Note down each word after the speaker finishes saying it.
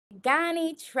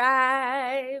Ghani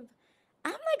tribe.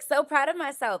 I'm like so proud of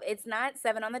myself. It's not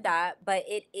 7 on the dot, but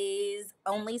it is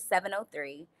only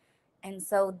 7:03. And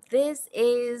so this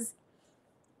is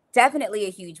definitely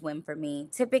a huge win for me.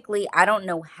 Typically, I don't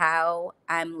know how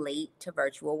I'm late to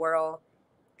virtual world.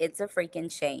 It's a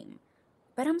freaking shame.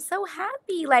 But I'm so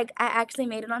happy. Like I actually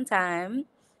made it on time,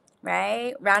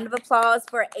 right? Round of applause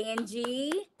for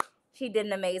Angie. She did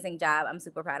an amazing job. I'm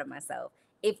super proud of myself.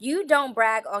 If you don't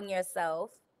brag on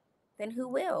yourself, then who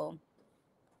will?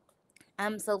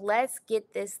 So let's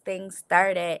get this thing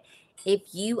started.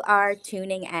 If you are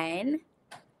tuning in,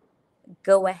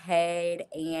 go ahead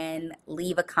and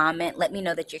leave a comment. Let me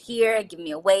know that you're here. Give me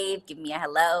a wave, give me a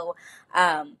hello.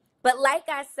 But like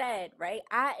I said, right,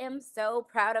 I am so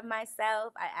proud of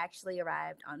myself. I actually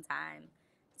arrived on time,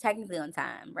 technically on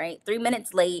time, right? 3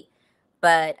 minutes late,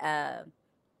 but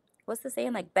what's the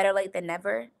saying? Like better late than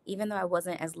never. Even though I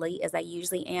wasn't as late as I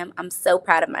usually am, I'm so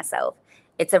proud of myself.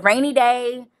 It's a rainy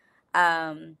day.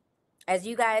 Um, as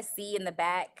you guys see in the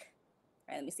back,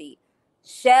 right, let me see.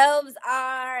 Shelves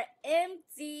are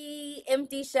empty.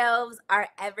 Empty shelves are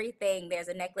everything. There's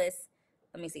a necklace.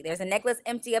 Let me see. There's a necklace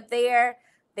empty up there.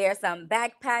 There's some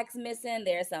backpacks missing.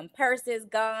 There's some purses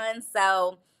gone.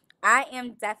 So I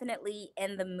am definitely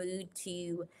in the mood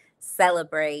to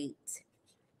celebrate.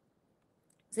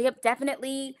 So, yep,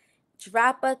 definitely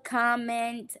drop a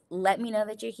comment. Let me know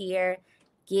that you're here.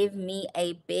 Give me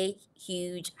a big,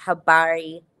 huge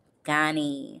Habari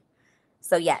Ghani.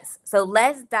 So, yes, so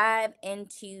let's dive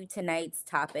into tonight's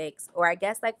topics. Or, I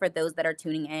guess, like for those that are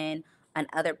tuning in on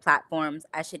other platforms,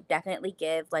 I should definitely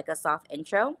give like a soft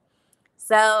intro.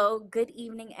 So, good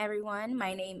evening, everyone.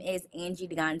 My name is Angie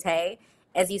Digante.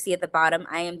 As you see at the bottom,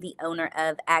 I am the owner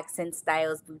of Accent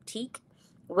Styles Boutique,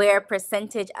 where a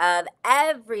percentage of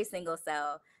every single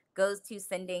sale goes to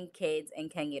sending kids in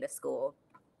Kenya to school.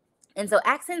 And so,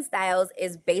 Accent Styles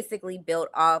is basically built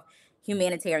off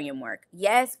humanitarian work.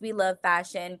 Yes, we love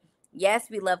fashion. Yes,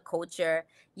 we love culture.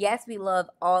 Yes, we love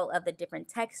all of the different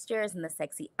textures and the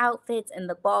sexy outfits and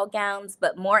the ball gowns.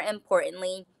 But more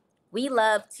importantly, we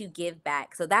love to give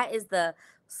back. So that is the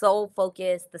sole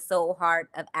focus, the sole heart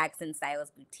of Accent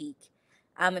Styles Boutique.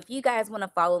 If you guys want to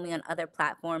follow me on other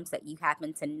platforms that you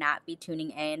happen to not be tuning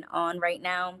in on right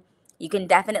now, you can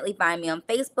definitely find me on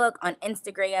Facebook, on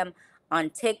Instagram, on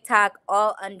TikTok,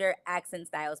 all under Accent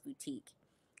Styles Boutique.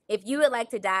 If you would like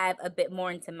to dive a bit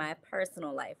more into my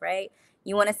personal life, right?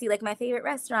 You want to see like my favorite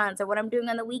restaurants or what I'm doing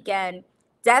on the weekend,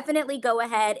 definitely go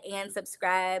ahead and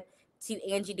subscribe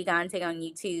to Angie Digante on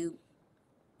YouTube.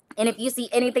 And if you see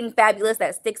anything fabulous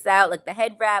that sticks out, like the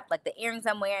head wrap, like the earrings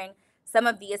I'm wearing, some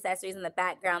of the accessories in the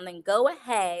background, then go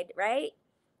ahead, right?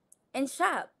 And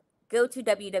shop. Go to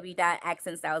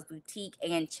www.accentstylesboutique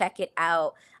and check it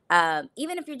out.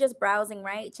 Even if you're just browsing,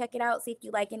 right? Check it out. See if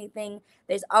you like anything.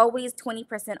 There's always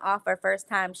 20% off for first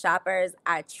time shoppers.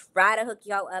 I try to hook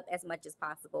y'all up as much as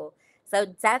possible. So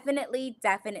definitely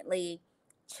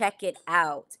check it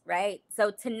out, right?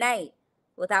 So tonight,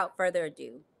 without further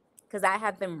ado, because I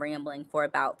have been rambling for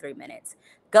about 3 minutes.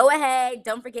 Go ahead.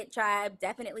 Don't forget, tribe.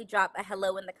 Definitely drop a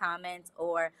hello in the comments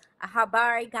or a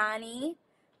habari Ghani.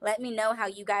 Let me know how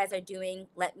you guys are doing.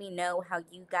 Let me know how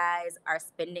you guys are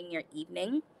spending your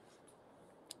evening.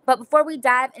 But before we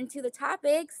dive into the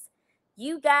topics,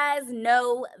 you guys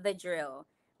know the drill.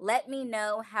 Let me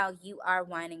know how you are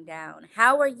winding down.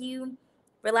 How are you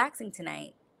relaxing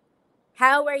tonight?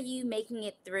 How are you making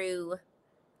it through,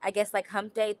 I guess, like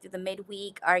hump day through the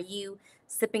midweek? Are you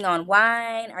sipping on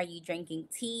wine? Are you drinking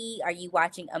tea? Are you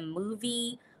watching a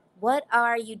movie? What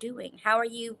are you doing? How are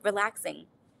you relaxing?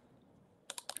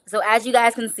 So as you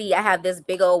guys can see, I have this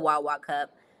big old Wawa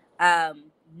cup.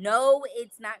 No,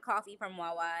 it's not coffee from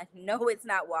Wawa. No, it's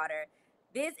not water.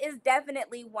 This is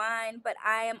definitely wine, but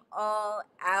I am all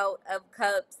out of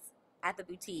cups at the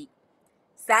boutique.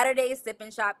 Saturday's sip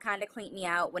and shop kind of cleaned me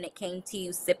out when it came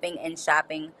to sipping and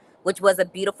shopping, which was a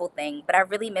beautiful thing. But I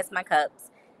really miss my cups.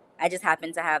 I just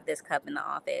happen to have this cup in the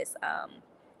office.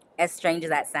 As strange as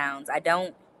that sounds, I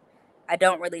don't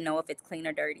really know if it's clean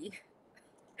or dirty.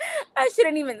 I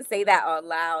shouldn't even say that out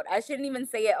loud. I shouldn't even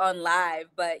say it on live.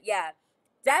 But yeah,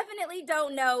 definitely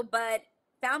don't know. But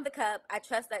found the cup. I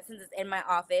trust that since it's in my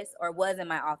office or was in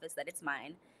my office, that it's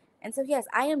mine. And so, yes,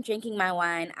 I am drinking my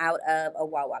wine out of a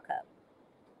Wawa cup.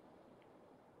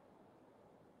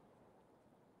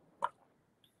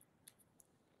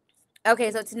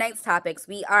 Okay, so tonight's topics,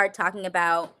 we are talking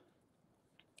about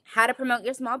how to promote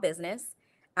your small business.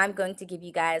 I'm going to give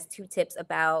you guys 2 tips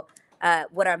about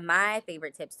what are my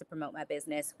favorite tips to promote my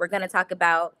business. We're going to talk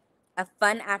about a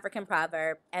fun African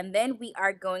proverb, and then we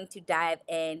are going to dive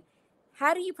in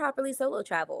how do you properly solo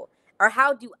travel? or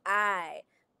how do I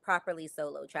properly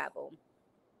solo travel?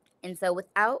 And so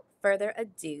without further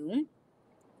ado,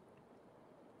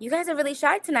 you guys are really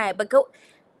shy tonight, but go.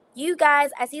 You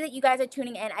guys, I see that you guys are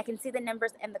tuning in. I can see the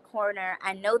numbers in the corner.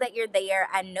 I know that you're there.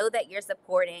 I know that you're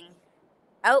supporting.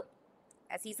 Oh,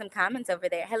 I see some comments over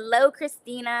there. Hello,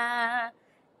 Christina.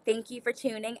 Thank you for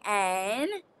tuning in.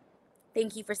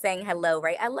 Thank you for saying hello,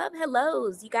 right? I love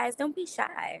hellos. You guys, don't be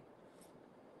shy.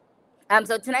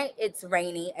 So tonight it's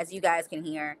rainy, as you guys can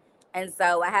hear. And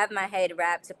so I have my head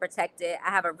wrapped to protect it. I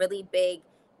have a really big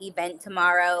event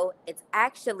tomorrow. It's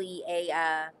actually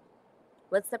a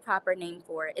what's the proper name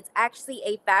for it? It's actually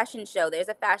a fashion show. There's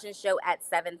a fashion show at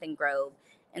 7th and Grove.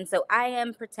 And so I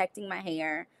am protecting my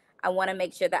hair. I want to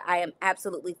make sure that I am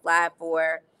absolutely fly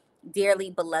for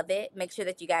Dearly Beloved. Make sure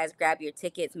that you guys grab your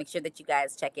tickets. Make sure that you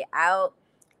guys check it out.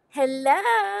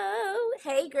 Hello.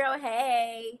 Hey, girl.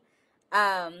 Hey.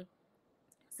 Um,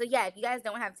 so yeah, if you guys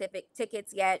don't have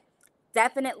tickets yet,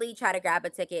 definitely try to grab a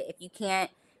ticket. If you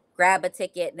can't grab a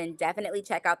ticket, then definitely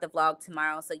check out the vlog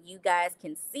tomorrow so you guys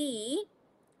can see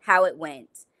how it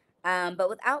went. But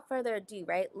without further ado,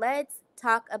 right, let's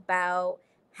talk about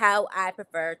how I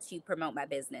prefer to promote my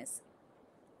business.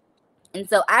 And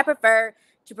so I prefer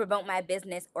to promote my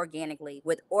business organically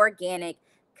with organic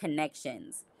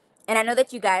connections. And I know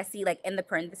that you guys see, like, in the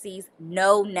parentheses,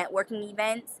 no networking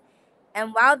events.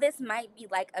 And while this might be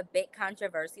like a bit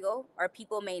controversial, or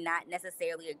people may not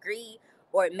necessarily agree,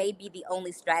 or it may be the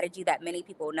only strategy that many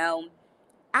people know,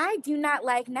 I do not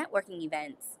like networking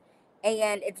events.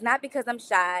 And it's not because I'm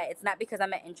shy, it's not because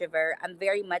I'm an introvert. I'm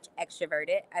very much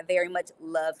extroverted. I very much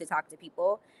love to talk to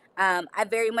people. I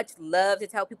very much love to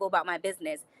tell people about my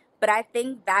business. But I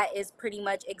think that is pretty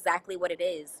much exactly what it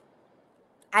is.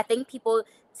 I think people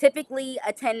typically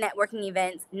attend networking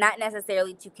events not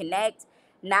necessarily to connect,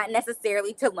 not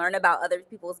necessarily to learn about other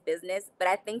people's business, but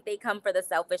I think they come for the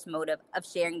selfish motive of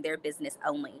sharing their business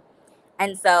only.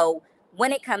 And so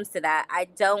when it comes to that, I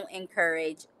don't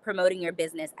encourage promoting your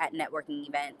business at networking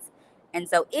events. And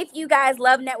so if you guys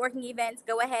love networking events,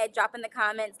 go ahead, drop in the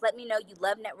comments. Let me know you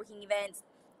love networking events,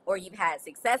 or you've had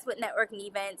success with networking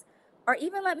events, or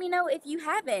even let me know if you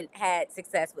haven't had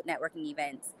success with networking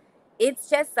events. It's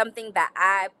just something that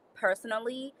I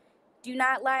personally do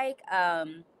not like.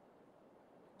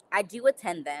 I do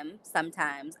attend them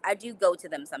sometimes. I do go to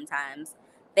them sometimes.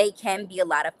 They can be a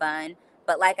lot of fun,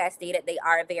 but like I stated, they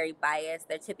are very biased.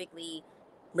 They're typically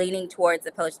leaning towards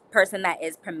the person that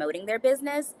is promoting their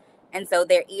business. And so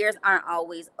their ears aren't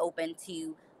always open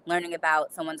to learning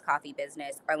about someone's coffee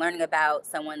business or learning about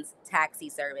someone's taxi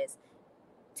service.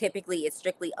 Typically, it's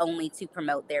strictly only to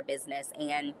promote their business.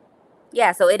 And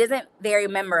yeah, so it isn't very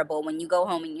memorable when you go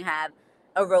home and you have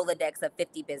a Rolodex of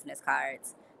 50 business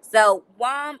cards. So,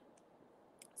 Wom,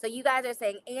 so you guys are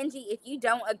saying, Angie, if you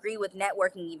don't agree with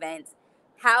networking events,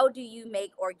 how do you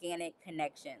make organic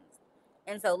connections?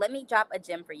 And so let me drop a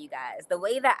gem for you guys. The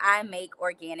way that I make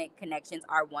organic connections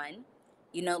are one,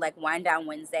 like Wind Down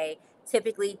Wednesday,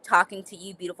 typically talking to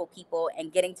you beautiful people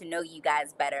and getting to know you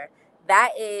guys better.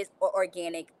 That is an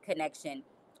organic connection.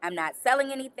 I'm not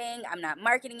selling anything. I'm not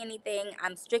marketing anything.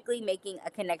 I'm strictly making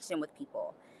a connection with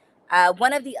people.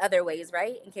 One of the other ways,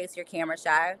 right, in case you're camera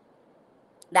shy,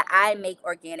 that I make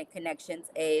organic connections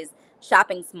is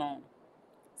shopping small.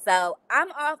 So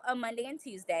I'm off on Monday and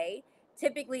Tuesday.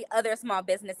 Typically, other small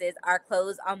businesses are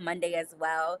closed on Monday as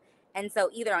well. And so,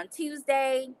 either on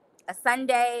Tuesday, a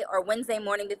Sunday, or Wednesday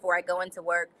morning before I go into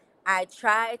work, I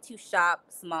try to shop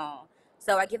small.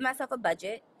 So, I give myself a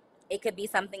budget. It could be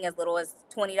something as little as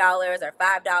 $20 or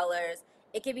 $5.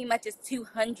 It could be much as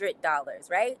 $200,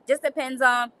 right? Just depends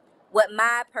on what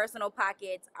my personal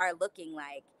pockets are looking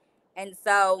like. And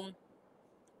so,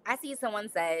 I see someone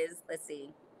says, let's see,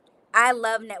 I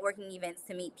love networking events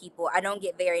to meet people. I don't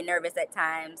get very nervous at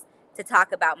times to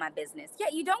talk about my business. Yeah,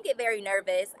 you don't get very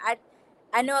nervous.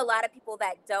 I know a lot of people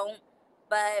that don't,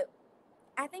 but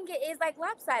I think it is like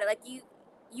lopsided. Like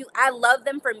I love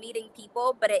them for meeting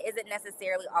people, but it isn't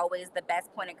necessarily always the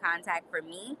best point of contact for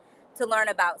me to learn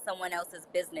about someone else's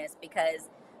business, because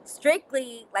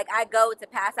strictly, like, I go to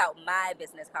pass out my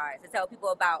business cards to tell people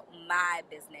about my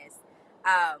business.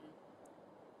 Um,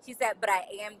 she said, but I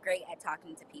am great at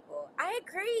talking to people. I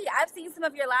agree. I've seen some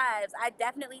of your lives. I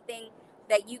definitely think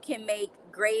that you can make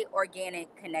great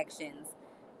organic connections.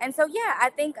 And so, yeah, I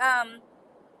think,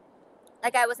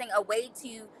 like I was saying, a way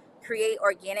to create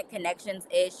organic connections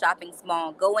is shopping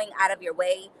small, going out of your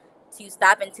way to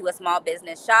stop into a small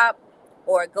business shop,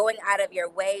 or going out of your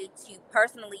way to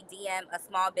personally DM a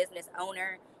small business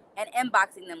owner and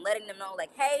inboxing them, letting them know, like,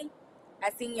 hey,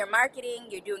 I seen your marketing,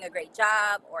 you're doing a great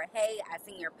job, or hey, I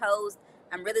seen your post,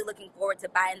 I'm really looking forward to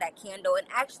buying that candle and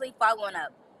actually following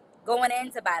up, going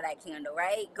in to buy that candle,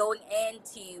 right? Going in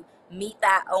to meet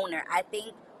that owner. I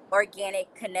think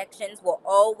organic connections will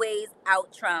always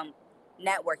out trump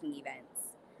networking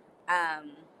events.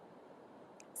 Um,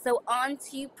 so on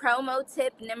to promo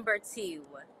tip number 2,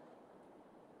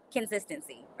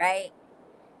 consistency, right?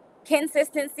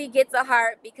 Consistency gets a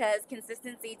heart because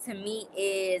consistency to me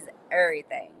is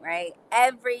everything, right?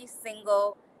 Every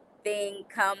single thing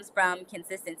comes from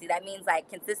consistency. That means like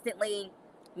consistently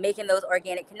making those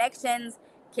organic connections,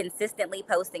 consistently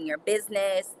posting your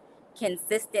business,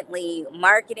 consistently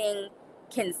marketing,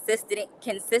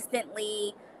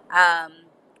 consistently um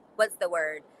what's the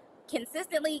word?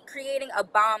 Consistently creating a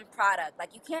bomb product.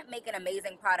 Like you can't make an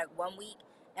amazing product one week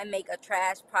and make a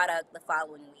trash product the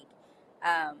following week.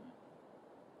 Um,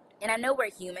 and I know we're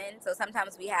human, so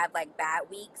sometimes we have like bad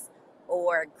weeks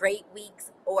or great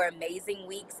weeks or amazing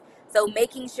weeks. So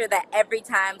making sure that every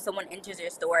time someone enters your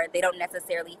store, they don't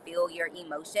necessarily feel your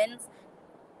emotions.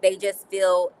 They just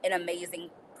feel an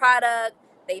amazing product.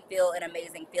 They feel an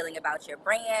amazing feeling about your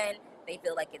brand. They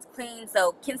feel like it's clean.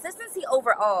 So consistency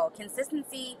overall,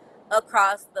 consistency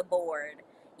across the board.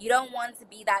 You don't want to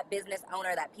be that business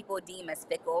owner that people deem as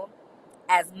fickle,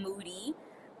 as moody.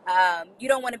 You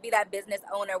don't want to be that business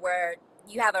owner where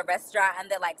you have a restaurant and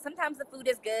they're like, sometimes the food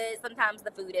is good, sometimes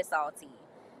the food is salty.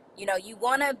 You know, you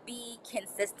want to be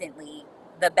consistently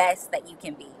the best that you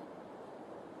can be.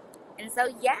 And so,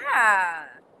 yeah.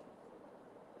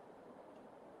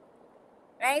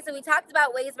 Right? So we talked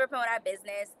about ways we're promoting our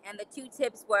business, and the 2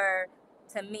 tips were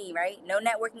to me, right? No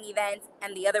networking events,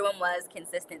 and the other one was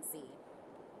consistency.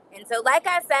 And so, like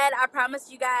I said, I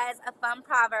promised you guys a fun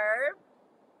proverb.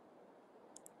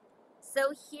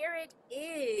 So here it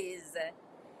is.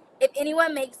 If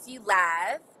anyone makes you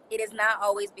laugh, it is not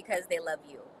always because they love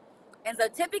you. And so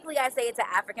typically I say it's an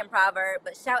African proverb,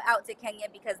 but shout out to Kenya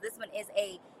because this one is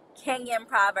a Kenyan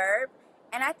proverb.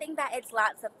 And I think that it's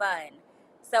lots of fun.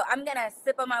 So I'm going to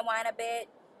sip on my wine a bit.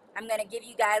 I'm going to give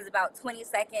you guys about 20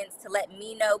 seconds to let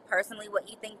me know personally what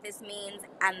you think this means.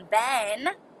 And then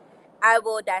I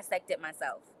will dissect it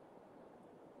myself.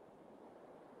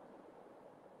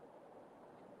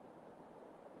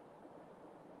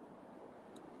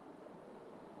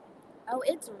 Oh,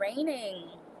 it's raining.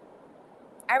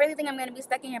 I really think I'm going to be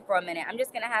stuck in here for a minute. I'm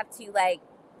just going to have to like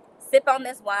sip on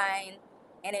this wine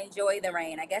and enjoy the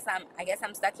rain. I guess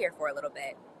I'm stuck here for a little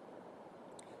bit.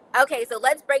 Okay, so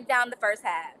let's break down the first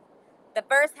half. The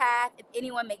first half, if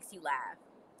anyone makes you laugh.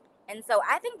 And so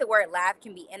I think the word laugh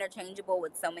can be interchangeable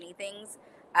with so many things.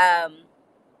 Um,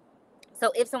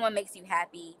 so if someone makes you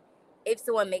happy, if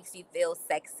someone makes you feel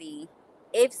sexy,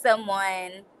 if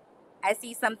someone, I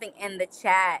see something in the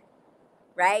chat,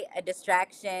 right? A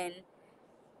distraction.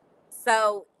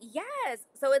 So, yes.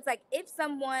 So it's like if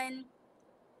someone,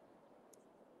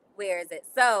 where is it?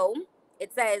 So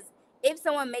it says, if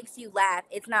someone makes you laugh,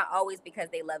 it's not always because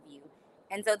they love you.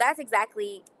 And so that's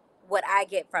exactly what I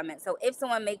get from it. So if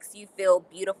someone makes you feel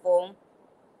beautiful,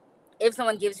 if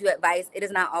someone gives you advice, it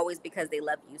is not always because they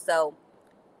love you. So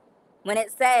when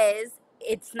it says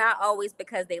it's not always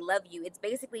because they love you, it's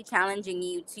basically challenging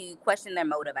you to question their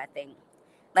motive, I think.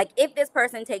 Like if this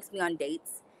person takes me on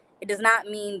dates, it does not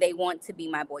mean they want to be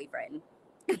my boyfriend.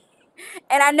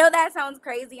 And I know that sounds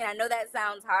crazy and I know that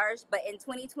sounds harsh, but in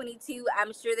 2022,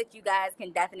 I'm sure that you guys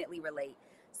can definitely relate.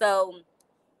 So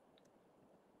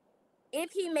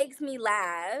if he makes me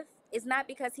laugh, it's not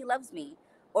because he loves me.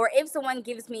 Or if someone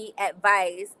gives me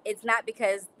advice, it's not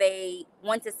because they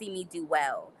want to see me do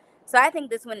well. So I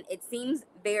think this one, it seems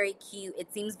very cute.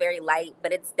 It seems very light,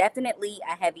 but it's definitely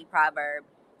a heavy proverb.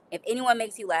 If anyone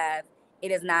makes you laugh, it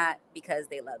is not because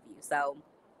they love you. So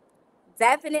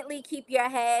definitely keep your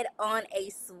head on a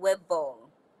swivel.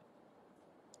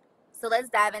 So let's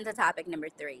dive into topic number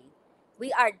 3.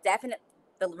 We are definitely,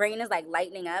 the rain is like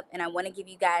lightening up, and I want to give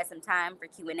you guys some time for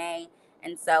Q&A.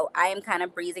 And so I am kind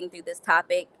of breezing through this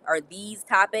topic or these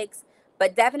topics,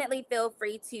 but definitely feel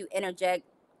free to interject,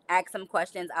 ask some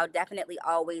questions. I'll definitely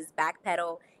always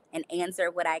backpedal and answer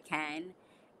what I can.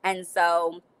 And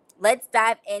so let's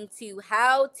dive into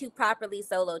how to properly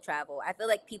solo travel. I feel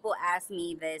like people ask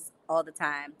me this all the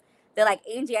time. They're like,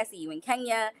 Angie, I see you in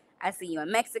Kenya. I see you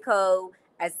in Mexico.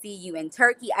 I see you in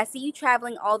Turkey. I see you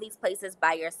traveling all these places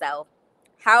by yourself.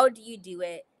 How do you do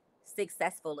it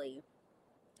successfully?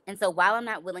 And so while I'm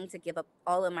not willing to give up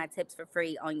all of my tips for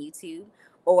free on YouTube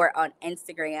or on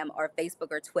Instagram or Facebook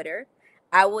or Twitter,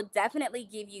 I will definitely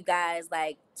give you guys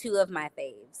like 2 of my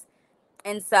faves.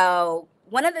 And so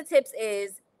one of the tips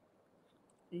is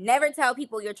never tell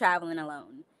people you're traveling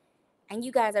alone. And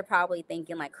you guys are probably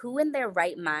thinking like, who in their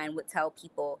right mind would tell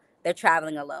people they're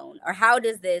traveling alone? Or how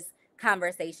does this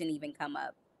conversation even come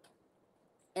up?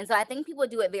 And so I think people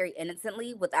do it very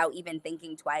innocently without even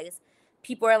thinking twice.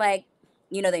 People are like,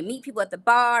 they meet people at the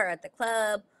bar or at the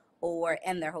club or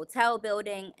in their hotel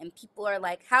building, and people are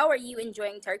like, how are you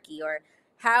enjoying Turkey? Or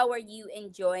how are you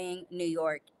enjoying New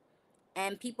York?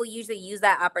 And people usually use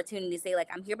that opportunity to say, like,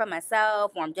 I'm here by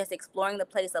myself or I'm just exploring the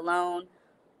place alone.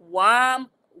 Womp,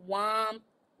 womp,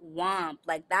 womp.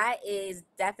 Like, that is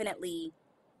definitely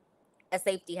a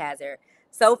safety hazard.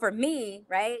 So for me,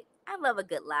 right, I love a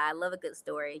good lie, I love a good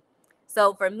story.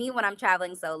 So for me, when I'm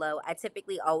traveling solo, I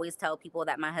typically always tell people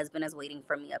that my husband is waiting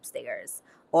for me upstairs,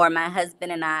 or my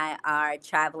husband and I are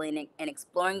traveling and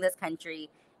exploring this country,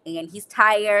 and he's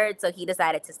tired, so he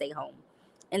decided to stay home.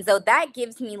 And so that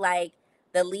gives me like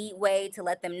the lead way to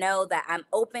let them know that I'm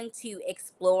open to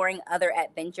exploring other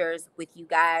adventures with you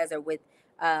guys or with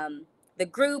the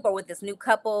group or with this new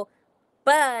couple,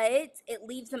 but it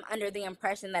leaves them under the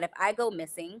impression that if I go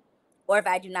missing, or if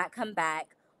I do not come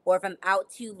back, or if I'm out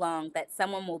too long, that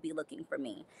someone will be looking for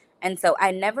me. And so I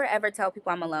never ever tell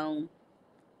people I'm alone.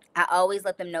 I always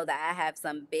let them know that I have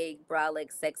some big,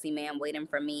 brolic, sexy man waiting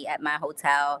for me at my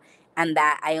hotel, and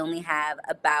that I only have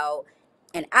about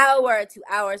an hour or 2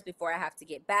 hours before I have to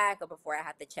get back or before I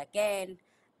have to check in.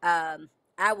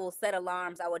 I will set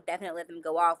alarms. I will definitely let them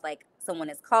go off like someone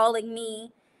is calling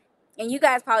me. And you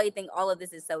guys probably think all of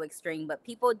this is so extreme, but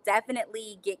people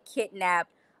definitely get kidnapped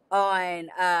on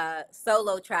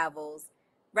solo travels,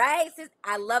 right?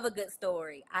 I love a good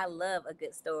story. I love a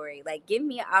good story. Like, give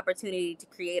me an opportunity to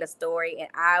create a story and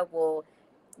I will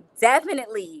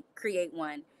definitely create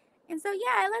one. And so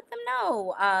yeah, I let them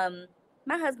know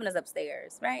my husband is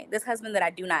upstairs, right? This husband that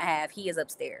I do not have, he is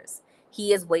upstairs.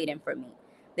 He is waiting for me.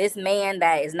 This man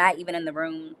that is not even in the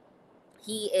room,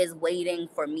 he is waiting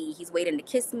for me. He's waiting to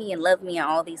kiss me and love me and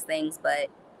all these things. But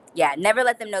yeah, never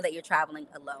let them know that you're traveling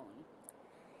alone.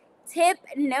 Tip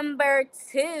number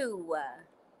 2,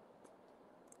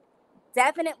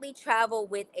 definitely travel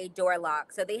with a door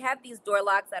lock. So they have these door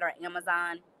locks that are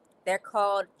Amazon. They're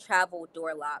called travel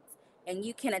door locks. And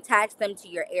you can attach them to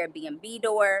your Airbnb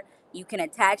door. You can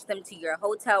attach them to your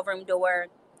hotel room door.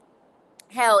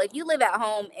 Hell, if you live at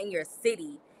home in your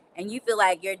city and you feel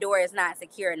like your door is not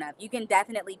secure enough, you can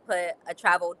definitely put a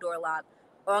travel door lock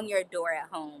on your door at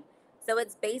home. So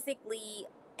it's basically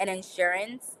an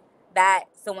insurance that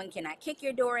someone cannot kick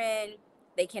your door in,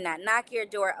 they cannot knock your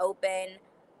door open.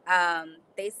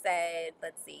 They said,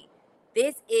 let's see,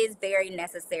 this is very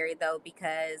necessary though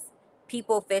because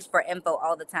people fish for info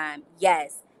all the time.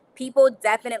 Yes, people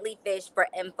definitely fish for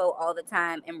info all the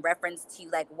time in reference to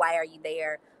like, why are you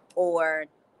there? Or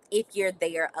if you're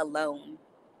there alone.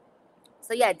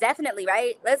 So yeah, definitely,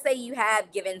 right? Let's say you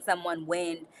have given someone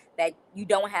wind that you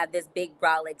don't have this big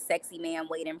brolic sexy man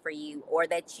waiting for you, or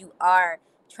that you are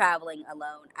traveling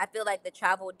alone. I feel like the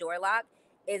travel door lock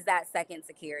is that second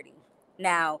security.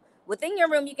 Now, within your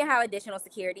room, you can have additional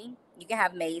security. You can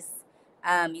have mace,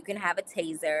 you can have a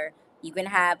taser, you can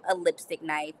have a lipstick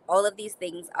knife. All of these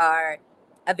things are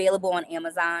available on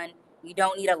Amazon. You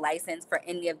don't need a license for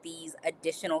any of these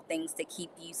additional things to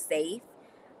keep you safe.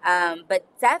 But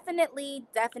definitely,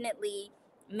 definitely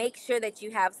make sure that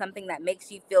you have something that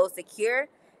makes you feel secure.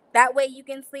 That way you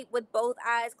can sleep with both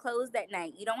eyes closed at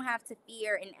night. You don't have to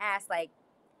fear and ask, like,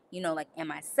 like,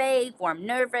 am I safe? Or I'm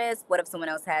nervous. What if someone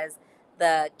else has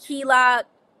the key lock?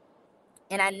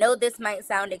 And I know this might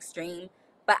sound extreme,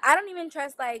 but I don't even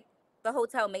trust like the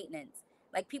hotel maintenance.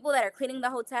 Like people that are cleaning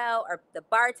the hotel or the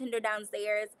bartender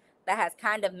downstairs that has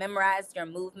kind of memorized your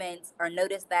movements or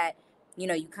noticed that,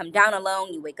 you come down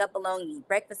alone, you wake up alone, you eat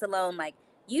breakfast alone. Like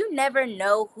you never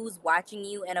know who's watching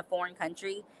you in a foreign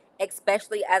country,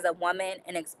 especially as a woman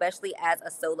and especially as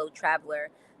a solo traveler.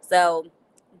 So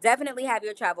definitely have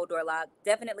your travel door locked,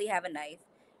 definitely have a knife.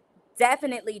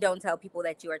 Definitely don't tell people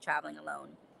that you are traveling alone.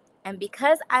 And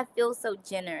because I feel so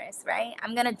generous, right?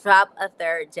 I'm going to drop a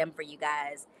third gem for you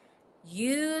guys.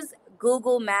 Use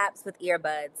Google Maps with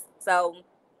earbuds. So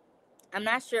I'm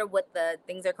not sure what the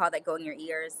things are called that go in your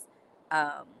ears.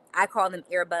 I call them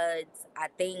earbuds. I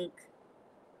think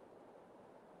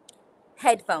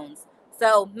headphones.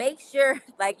 So make sure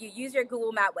like you use your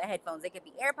Google Map with headphones. They could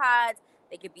be AirPods,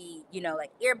 they could be,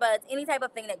 like earbuds, any type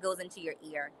of thing that goes into your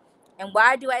ear. And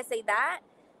why do I say that?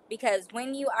 Because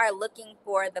when you are looking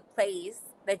for the place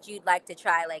that you'd like to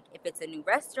try, like if it's a new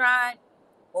restaurant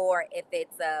or if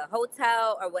it's a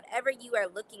hotel or whatever you are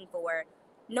looking for,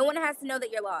 no one has to know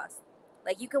that you're lost.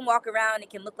 Like you can walk around,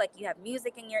 it can look like you have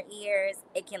music in your ears,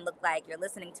 it can look like you're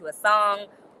listening to a song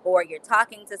or you're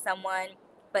talking to someone,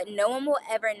 but no one will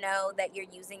ever know that you're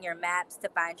using your maps to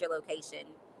find your location.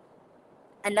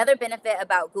 Another benefit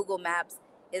about Google Maps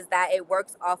is that it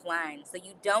works offline. So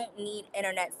you don't need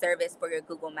internet service for your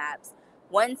Google Maps.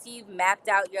 Once you've mapped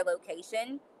out your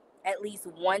location, at least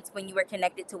once when you were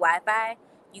connected to Wi Fi,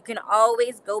 you can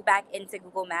always go back into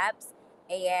Google Maps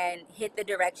and hit the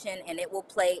direction, and it will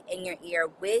play in your ear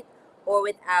with or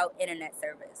without internet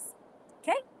service.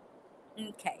 Okay?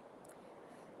 Okay.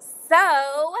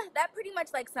 So that pretty much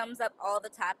like sums up all the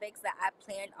topics that I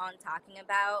planned on talking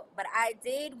about. But I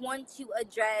did want to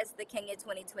address the Kenya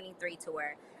 2023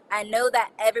 tour. I know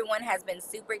that everyone has been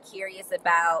super curious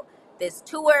about this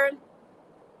tour.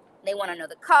 They want to know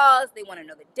the cost, they want to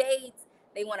know the dates,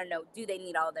 they want to know, do they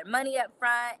need all their money up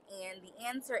front? And the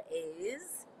answer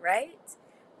is, right?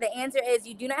 The answer is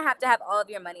you do not have to have all of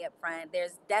your money up front.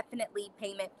 There's definitely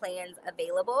payment plans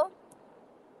available.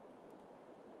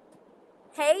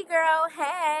 Hey girl,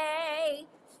 hey.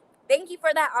 Thank you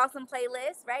for that awesome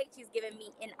playlist, right? She's giving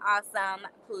me an awesome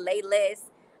playlist.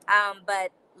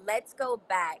 But let's go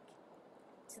back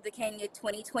to the Kenya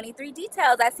 2023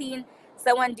 details. I seen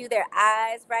someone do their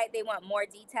eyes, right? They want more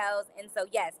details. And so,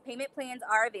 yes, payment plans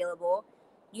are available.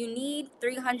 You need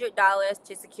 $300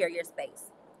 to secure your space.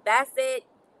 That's it.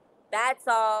 That's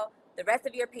all. The rest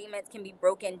of your payments can be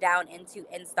broken down into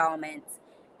installments.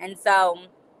 And so,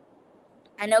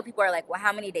 I know people are like, well,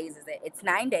 how many days is it? It's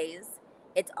 9 days.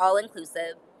 It's all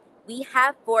inclusive. We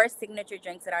have 4 signature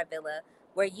drinks at our villa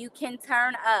where you can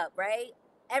turn up, right?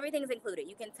 Everything's included.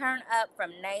 You can turn up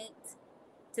from night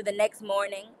to the next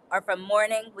morning, or from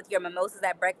morning with your mimosas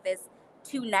at breakfast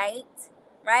to night,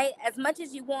 right? As much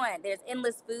as you want. There's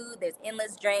endless food, there's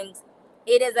endless drinks.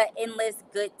 It is an endless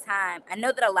good time. I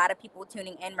know that a lot of people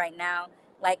tuning in right now,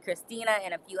 like Christina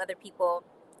and a few other people,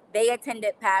 they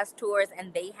attended past tours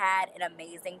and they had an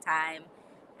amazing time.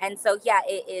 And so, yeah,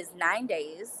 it is 9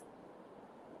 days.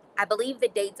 I believe the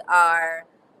dates are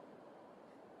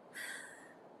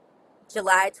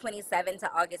July 27th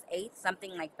to August 8th,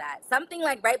 something like that. Something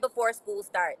like right before school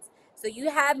starts. So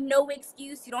you have no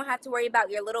excuse. You don't have to worry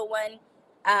about your little one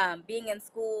being in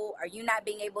school, or you not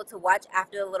being able to watch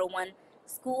after the little one.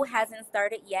 School hasn't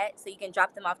started yet, so you can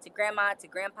drop them off to grandma, to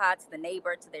grandpa, to the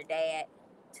neighbor, to their dad,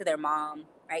 to their mom,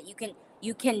 right?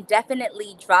 You can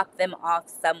definitely drop them off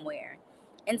somewhere.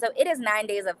 And so it is 9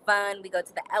 days of fun. We go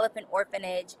to the elephant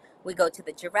orphanage, we go to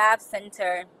the giraffe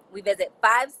center, we visit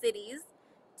 5 cities,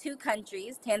 2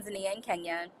 countries, Tanzania and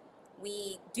Kenya.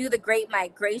 We do the Great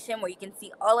Migration, where you can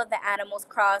see all of the animals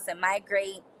cross and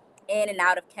migrate in and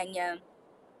out of Kenya.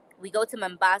 We go to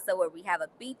Mombasa, where we have a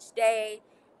beach day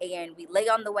and we lay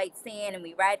on the white sand and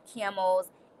we ride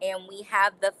camels and we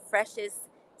have the freshest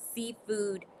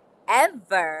seafood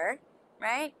ever,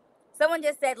 right? Someone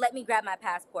just said, let me grab my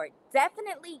passport.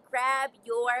 Definitely grab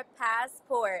your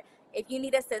passport. If you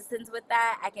need assistance with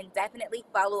that, I can definitely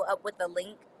follow up with a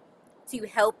link to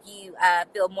help you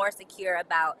feel more secure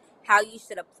about how you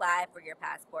should apply for your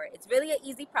passport. It's really an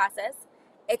easy process.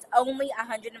 It's only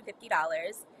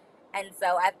 $150. And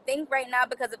so I think right now,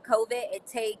 because of COVID, it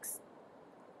takes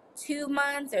 2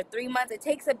 months or 3 months. It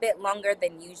takes a bit longer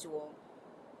than usual,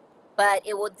 but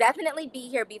it will definitely be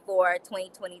here before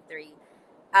 2023.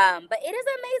 But it is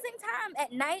an amazing time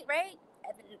at night, right?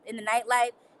 In the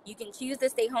nightlife, you can choose to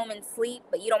stay home and sleep,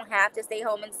 but you don't have to stay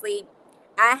home and sleep.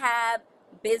 I have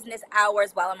business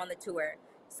hours while I'm on the tour.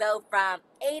 So from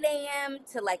 8 a.m.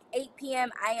 to like 8 p.m.,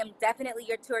 I am definitely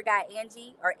your tour guide,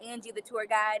 Angie, or Angie the tour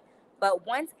guide. But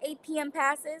once 8 p.m.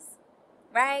 passes,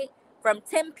 right, from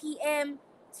 10 p.m.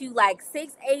 to like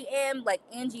 6 a.m., like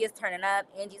Angie is turning up.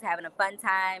 Angie's having a fun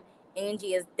time.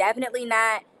 Angie is definitely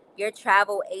not your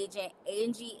travel agent.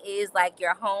 Angie is like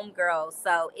your home girl.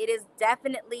 So it is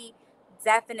definitely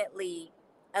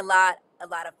a lot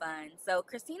of fun. So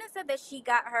Christina said that she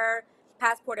got her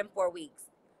passport in 4 weeks.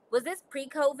 Was this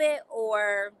pre-COVID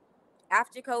or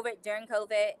after COVID, during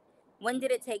COVID? When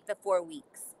did it take the 4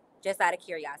 weeks? Just out of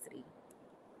curiosity.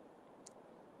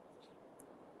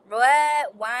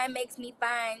 What wine makes me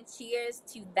fine? Cheers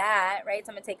to that, right?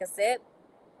 So I'm gonna take a sip.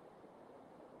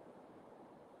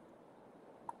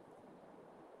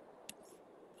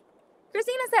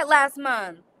 Christina said last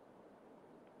month.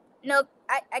 No,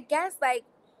 I guess like,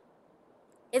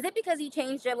 is it because you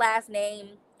changed your last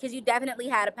name? Because you definitely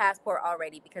had a passport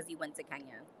already because you went to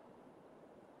Kenya.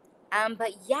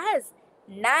 But yes,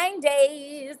 9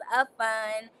 days of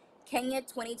fun. Kenya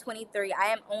 2023. I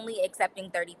am only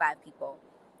accepting 35 people.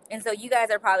 And so you guys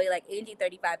are probably like, Angie,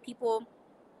 35 people.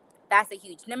 That's a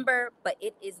huge number, but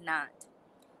it is not.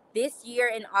 This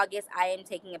year in August, I am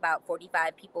taking about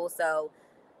 45 people. So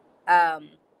um,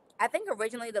 I think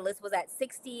originally the list was at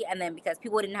 60. And then because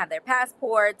people didn't have their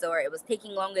passports or it was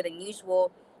taking longer than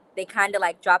usual, they kind of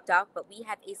like dropped off. But we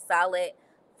have a solid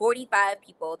 45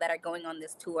 people that are going on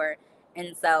this tour.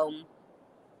 And so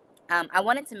I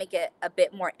wanted to make it a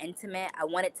bit more intimate. I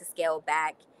wanted to scale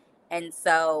back. And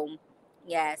so,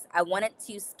 yes, I wanted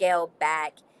to scale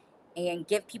back and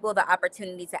give people the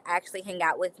opportunity to actually hang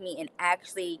out with me and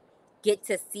actually get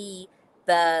to see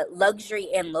the luxury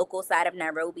and local side of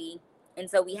Nairobi. And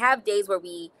so we have days where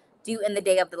we do in the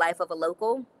day of the life of a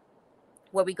local,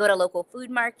 where we go to local food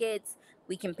markets,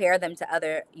 we compare them to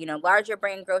other, larger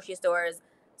brand grocery stores.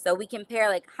 So we compare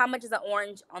like how much is an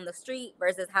orange on the street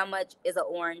versus how much is an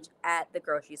orange at the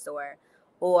grocery store.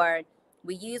 Or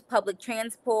we use public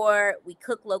transport, we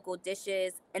cook local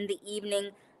dishes. In the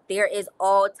evening, there is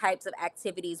all types of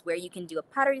activities where you can do a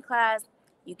pottery class,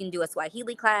 you can do a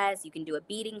Swahili class, you can do a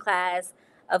beading class.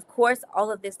 Of course,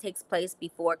 all of this takes place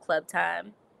before club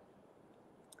time,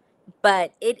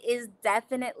 but it is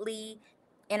definitely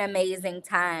an amazing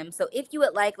time. So if you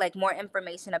would like more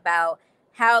information about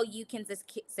how you can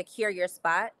secure your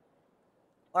spot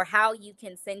or how you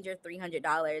can send your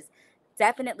 $300,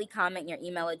 definitely comment your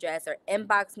email address or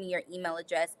inbox me your email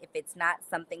address if it's not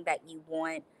something that you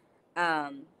want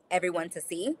everyone to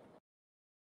see.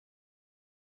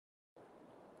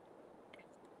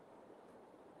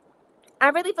 I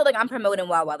really feel like I'm promoting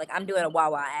Wawa, like I'm doing a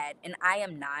Wawa ad, and I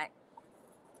am not.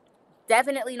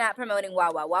 Definitely not promoting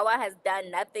Wawa. Wawa has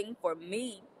done nothing for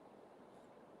me.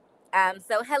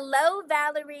 So hello,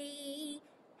 Valerie.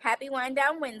 Happy Wind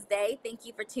Down Wednesday. Thank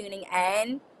you for tuning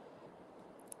in.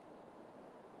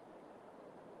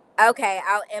 Okay,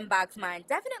 I'll inbox mine.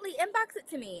 Definitely inbox it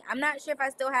to me. I'm not sure if I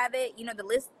still have it.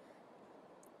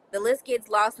 The list gets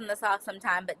lost in the sauce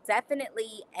sometime, but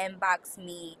definitely inbox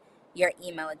me your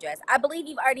email address. I believe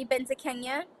you've already been to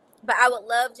Kenya, but I would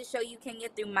love to show you Kenya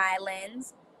through my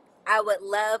lens. I would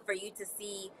love for you to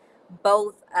see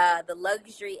both the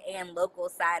luxury and local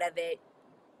side of it.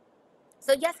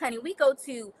 So yes, honey, we go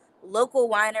to local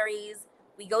wineries,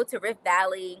 we go to Rift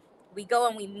Valley, we go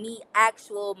and we meet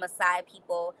actual Maasai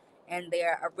people and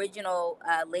their original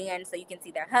land. So you can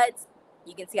see their huts,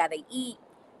 you can see how they eat.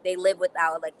 They live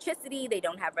without electricity. They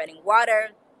don't have running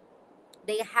water.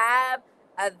 They have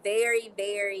a very,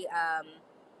 very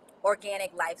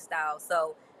organic lifestyle.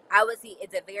 So I would see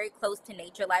it's a very close to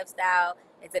nature lifestyle.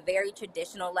 It's a very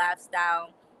traditional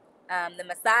lifestyle. The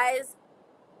Maasai's,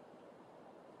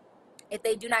 if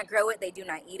they do not grow it, they do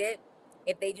not eat it.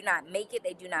 If they do not make it,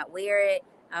 they do not wear it.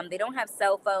 They don't have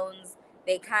cell phones.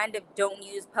 They kind of don't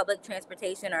use public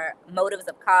transportation or motives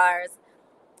of cars.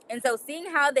 And so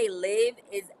seeing how they live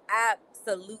is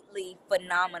absolutely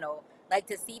phenomenal. Like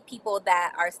to see people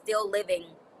that are still living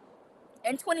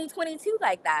in 2022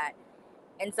 like that.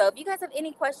 And so if you guys have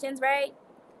any questions, right,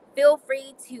 feel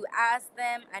free to ask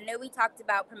them. I know we talked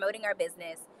about promoting our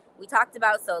business. We talked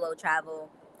about solo travel.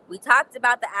 We talked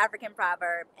about the African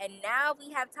proverb. And now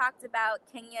we have talked about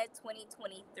Kenya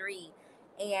 2023.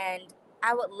 And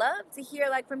I would love to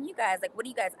hear from you guys. Like, what are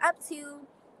you guys up to?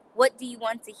 What do you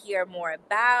want to hear more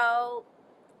about?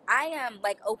 I am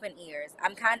open ears.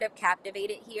 I'm kind of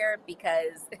captivated here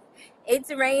because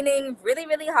it's raining really,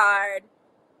 really hard.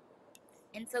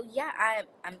 And so yeah,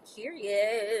 I'm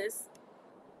curious.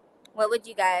 What would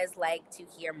you guys like to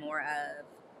hear more of?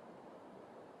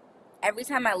 Every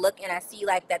time I look and I see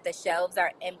that the shelves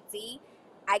are empty,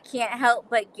 I can't help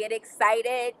but get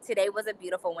excited. Today was a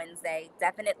beautiful Wednesday.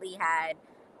 Definitely had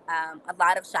a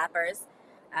lot of shoppers,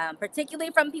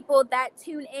 particularly from people that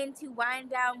tune in to Wind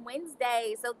Down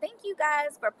Wednesday. So thank you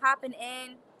guys for popping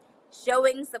in,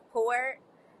 showing support.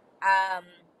 Um,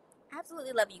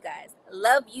 Absolutely love you guys.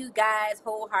 Love you guys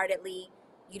wholeheartedly.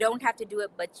 You don't have to do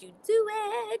it, but you do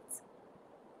it.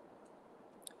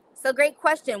 So great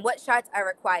question. What shots are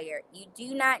required? You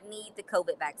do not need the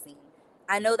COVID vaccine.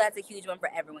 I know that's a huge one for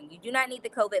everyone. You do not need the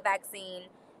COVID vaccine.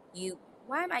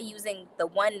 Why am I using the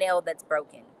one nail that's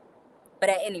broken? But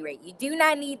at any rate, you do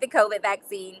not need the COVID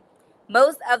vaccine.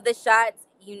 Most of the shots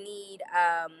you need,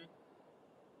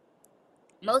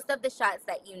 most of the shots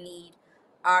that you need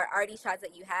are already shots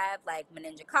that you have, like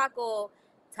meningococcal,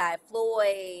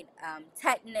 typhoid,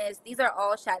 tetanus. These are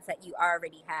all shots that you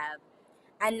already have.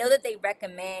 I know that they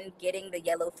recommend getting the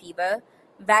yellow fever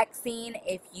vaccine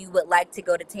if you would like to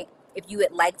go to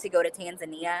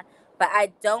Tanzania, but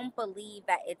I don't believe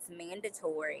that it's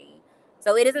mandatory.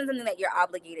 So it isn't something that you're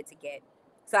obligated to get.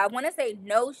 So I want to say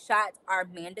no shots are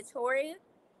mandatory,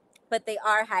 but they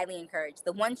are highly encouraged.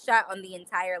 The one shot on the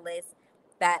entire list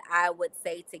that I would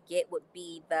say to get would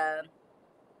be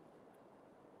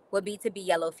to be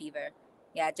yellow fever.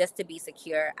 Yeah, just to be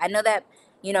secure. I know that,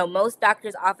 most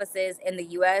doctors' offices in the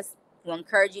US will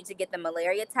encourage you to get the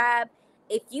malaria tab.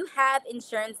 If you have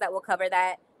insurance that will cover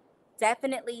that,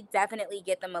 definitely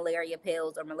get the malaria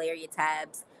pills or malaria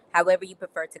tabs, however you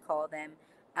prefer to call them.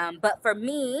 But for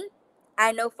me,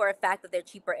 I know for a fact that they're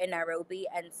cheaper in Nairobi,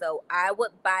 and so I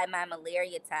would buy my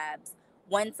malaria tabs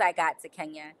once I got to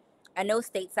Kenya. I know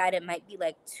stateside it might be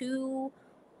like $200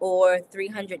 or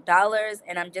 $300,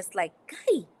 and I'm just like,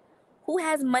 hey, who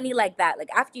has money like that? Like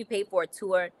after you pay for a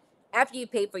tour, after you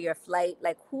pay for your flight,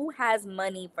 like who has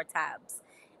money for tabs?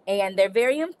 And they're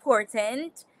very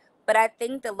important, but I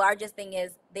think the largest thing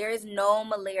is there is no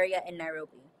malaria in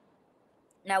Nairobi.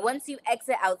 Now, once you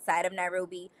exit outside of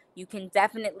Nairobi, you can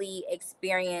definitely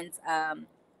experience,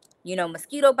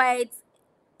 mosquito bites.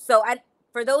 So I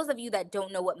For those of you that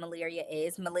don't know what malaria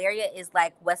is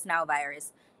like West Nile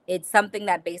virus. It's something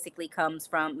that basically comes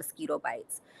from mosquito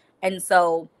bites. And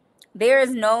so there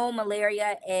is no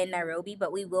malaria in Nairobi,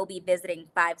 but we will be visiting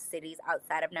 5 cities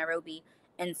outside of Nairobi.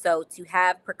 And so to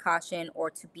have precaution or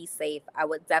to be safe, I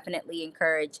would definitely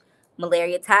encourage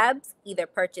malaria tabs, either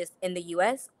purchased in the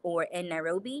US or in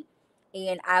Nairobi.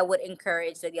 And I would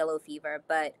encourage the yellow fever,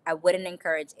 but I wouldn't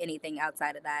encourage anything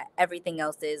outside of that. Everything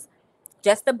else is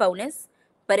just a bonus,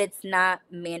 but it's not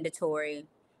mandatory.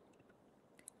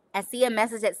 I see a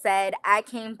message that said, I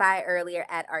came by earlier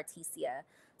at Artesia.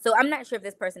 So I'm not sure if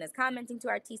this person is commenting to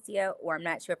Artesia, or I'm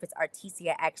not sure if it's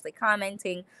Artesia actually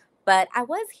commenting, but I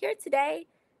was here today.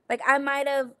 Like I might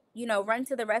have, run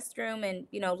to the restroom and,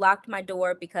 locked my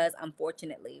door because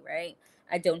unfortunately, right,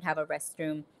 I don't have a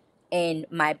restroom in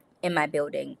my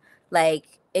building.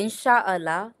 Like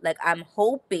inshallah, like I'm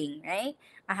hoping, right?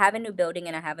 I have a new building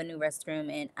and I have a new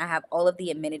restroom and I have all of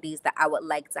the amenities that I would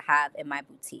like to have in my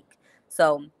boutique.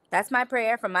 So that's my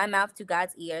prayer from my mouth to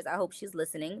God's ears. I hope she's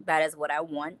listening. That is what I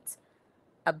want,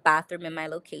 a bathroom in my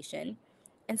location.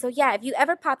 And so, yeah, if you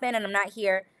ever pop in and I'm not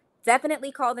here,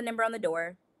 definitely call the number on the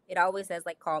door. It always says,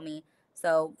 like, call me.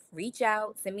 So reach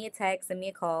out, send me a text, send me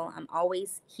a call. I'm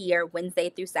always here Wednesday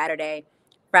through Saturday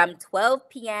from 12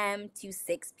 p.m. to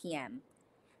 6 p.m.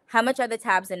 How much are the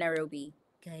tabs in Nairobi?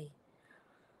 Okay.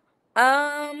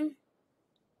 Um,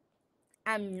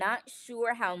 I'm not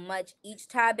sure how much each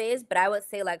tab is, but I would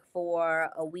say like for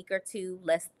a week or two,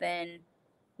 less than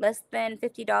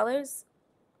 $50.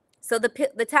 So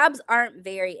the tabs aren't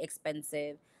very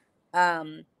expensive.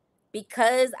 Um,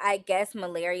 because I guess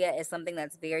malaria is something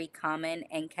that's very common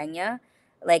in Kenya.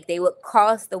 Like they would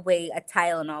cost the way a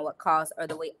Tylenol would cost or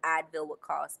the way Advil would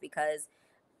cost because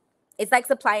it's like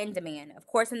supply and demand. Of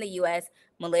course, in the US,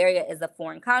 malaria is a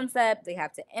foreign concept. They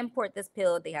have to import this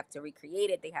pill, they have to recreate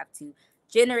it, they have to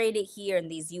generate it here in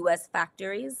these US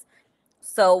factories.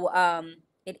 So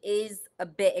it is a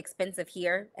bit expensive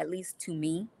here, at least to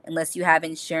me, unless you have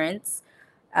insurance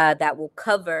that will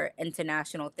cover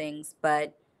international things.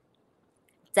 But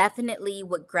definitely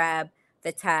would grab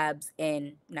the tabs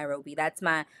in Nairobi. That's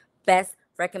my best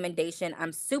recommendation.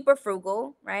 I'm super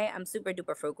frugal, right? I'm super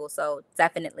duper frugal. So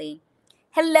definitely.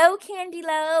 Hello, Candy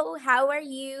Low. How are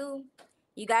you?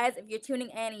 You guys, if you're tuning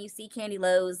in and you see Candy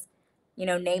Low's,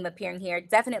 name appearing here,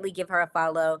 definitely give her a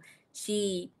follow.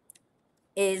 She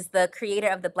is the creator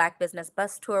of the Black Business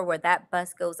Bus Tour, where that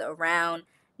bus goes around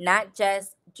not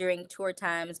just during tour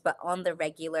times, but on the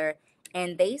regular.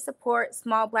 And they support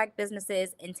small Black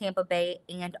businesses in Tampa Bay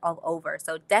and all over.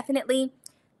 So definitely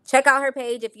check out her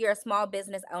page if you're a small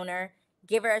business owner.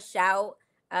 Give her a shout.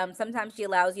 Sometimes she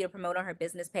allows you to promote on her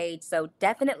business page. So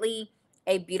definitely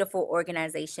a beautiful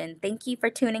organization. Thank you for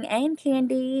tuning in,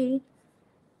 Candy.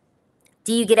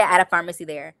 Do you get it at a pharmacy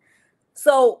there?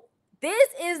 So this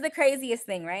is the craziest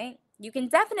thing, right? You can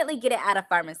definitely get it at a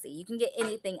pharmacy. You can get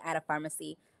anything at a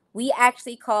pharmacy. We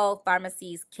actually call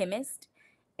pharmacies chemist.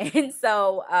 And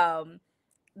so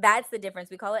that's the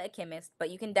difference. We call it a chemist, but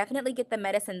you can definitely get the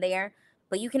medicine there.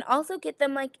 But you can also get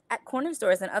them like at corner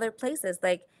stores and other places.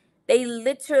 Like they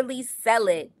literally sell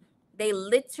it. They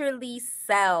literally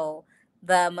sell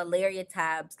the malaria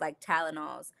tabs like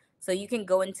Tylenols. So you can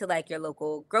go into like your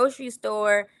local grocery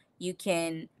store. You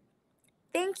can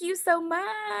Thank you so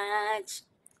much.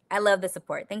 I love the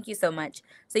support. Thank you so much.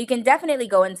 So you can definitely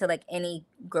go into like any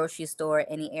grocery store,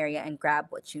 any area and grab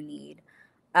what you need.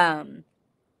 Um,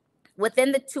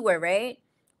 Within the tour, right?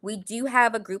 We do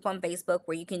have a group on Facebook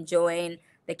where you can join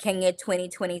the Kenya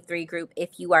 2023 group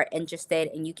if you are interested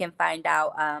and you can find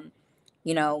out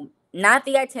not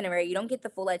the itinerary. You don't get the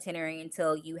full itinerary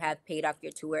until you have paid off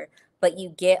your tour, but you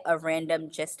get a random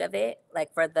gist of it,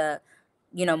 like for the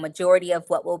majority of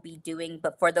what we'll be doing.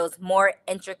 But for those more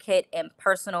intricate and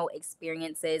personal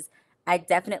experiences, I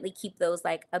definitely keep those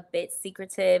like a bit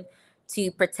secretive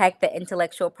to protect the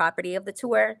intellectual property of the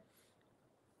tour.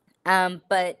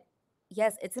 But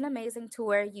Yes, it's an amazing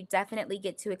tour. You definitely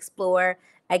get to explore.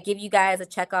 I give you guys a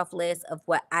check off list of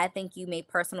what I think you may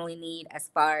personally need as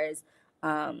far as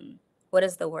um what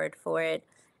is the word for it?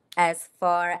 As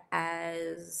far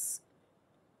as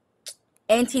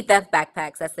anti-theft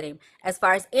backpacks, that's the name. As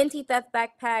far as anti-theft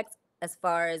backpacks, as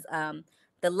far as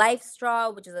the life straw,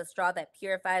 which is a straw that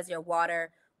purifies your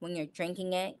water when you're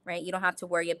drinking it, right? You don't have to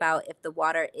worry about if the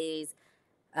water is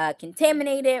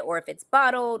contaminated or if it's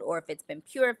bottled or if it's been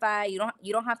purified.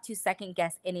 You don't have to second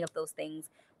guess any of those things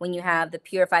when you have the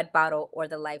purified bottle or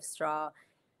the life straw.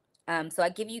 So I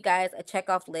give you guys a check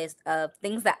off list of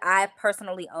things that I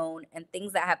personally own and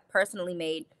things that have personally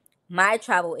made my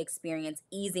travel experience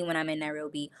easy when I'm in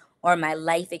Nairobi, or my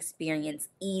life experience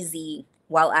easy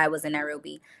while I was in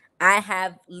Nairobi. I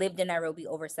have lived in Nairobi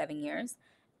over 7 years.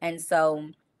 And so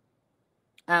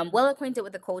well acquainted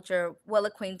with the culture, well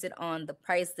acquainted on the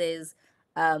prices,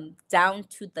 down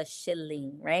to the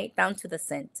shilling, right? Down to the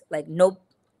cent. Like, no,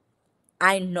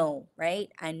 I know, right?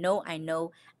 I know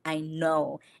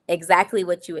exactly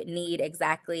what you would need,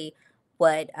 exactly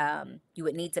what you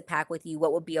would need to pack with you,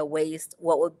 what would be a waste,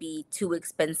 what would be too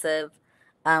expensive,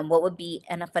 what would be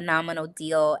a phenomenal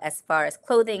deal as far as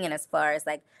clothing and as far as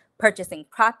like purchasing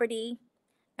property.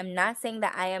 I'm not saying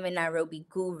that I am a Nairobi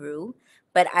guru,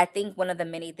 but I think one of the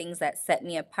many things that set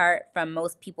me apart from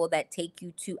most people that take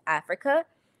you to Africa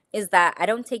is that I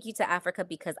don't take you to Africa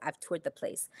because I've toured the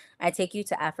place. I take you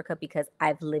to Africa because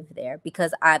I've lived there,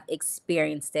 because I've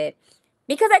experienced it,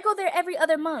 because I go there every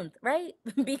other month, right?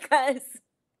 Because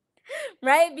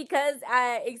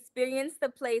I experience the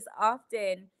place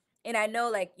often. And I know,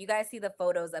 like, you guys see the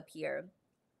photos up here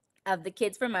of the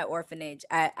kids from my orphanage.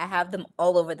 I have them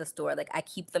all over the store. Like, I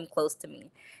keep them close to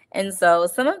me. And so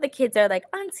some of the kids are like,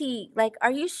 Auntie, like,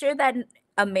 are you sure that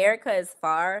America is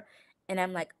far? And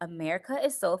I'm like, America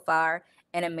is so far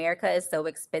and America is so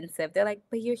expensive. They're like,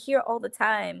 but you're here all the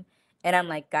time. And I'm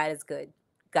like, God is good.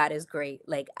 God is great.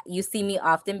 Like, you see me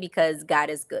often because God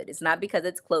is good. It's not because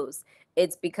it's close.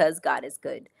 It's because God is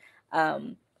good.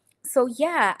 Um, so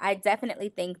yeah, I definitely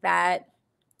think that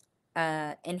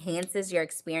enhances your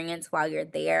experience while you're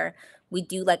there. We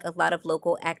do like a lot of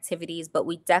local activities, but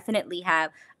we definitely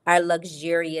have our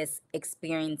luxurious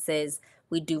experiences.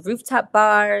 We do rooftop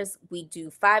bars, we do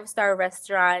five-star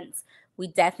restaurants. We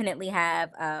definitely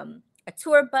have a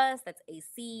tour bus that's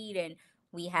AC'd, and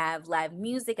we have live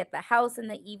music at the house in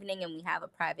the evening, and we have a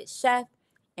private chef,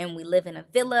 and we live in a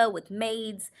villa with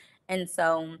maids. And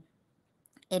so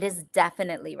it is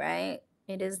definitely, right?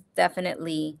 It is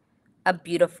definitely a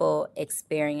beautiful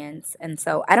experience. And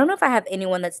so I don't know if I have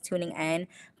anyone that's tuning in,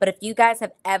 but if you guys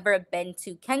have ever been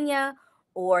to Kenya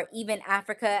or even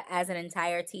Africa as an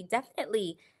entirety,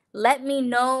 definitely let me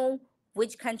know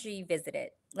which country you visited.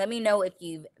 Let me know if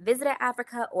you've visited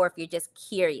Africa or if you're just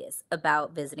curious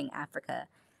about visiting Africa.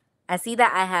 I see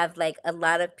that I have like a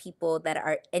lot of people that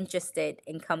are interested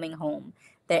in coming home.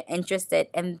 They're interested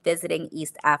in visiting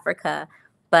East Africa,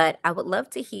 but I would love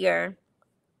to hear,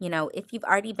 if you've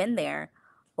already been there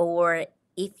or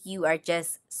if you are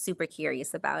just super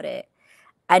curious about it.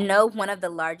 I know one of the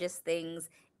largest things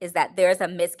is that there's a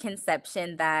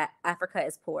misconception that Africa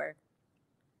is poor.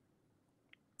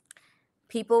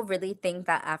 People really think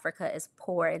that Africa is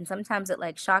poor, and sometimes it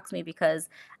like shocks me because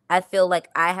I feel like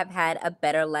I have had a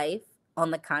better life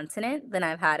on the continent than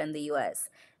I've had in the US.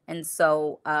 And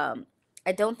so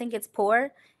I don't think it's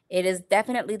poor. It is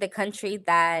definitely the country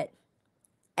that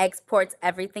exports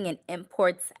everything and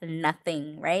imports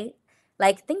nothing, right?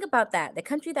 Like, think about that. The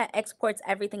country that exports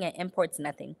everything and imports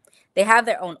nothing. They have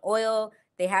their own oil,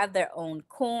 they have their own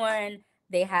corn,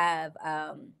 they have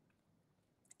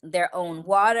their own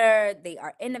water. They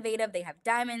are innovative. They have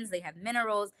diamonds, they have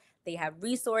minerals, they have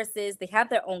resources, they have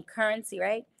their own currency,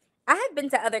 right? I have been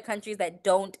to other countries that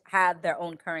don't have their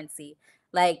own currency.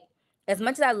 Like, as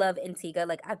much as I love Antigua,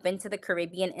 like, I've been to the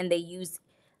Caribbean and they use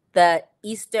the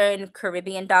Eastern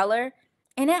Caribbean dollar,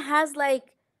 and it has like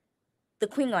the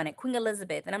Queen on it, Queen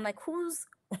Elizabeth. And I'm like,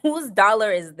 whose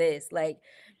dollar is this? Like,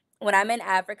 when I'm in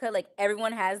Africa, like,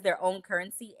 everyone has their own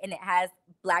currency and it has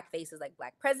black faces, like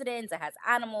black presidents, it has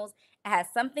animals, it has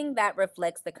something that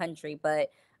reflects the country. But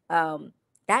um,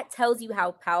 that tells you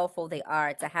how powerful they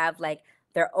are to have like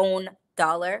their own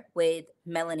dollar with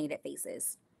melanated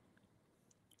faces.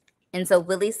 And so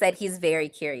Willie said he's very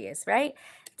curious, right?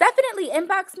 Definitely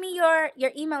inbox me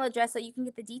your email address so you can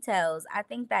get the details. I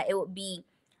think that it would be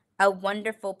a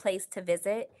wonderful place to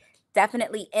visit.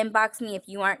 Definitely inbox me if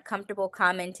you aren't comfortable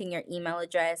commenting your email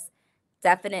address.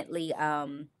 Definitely,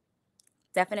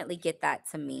 definitely get that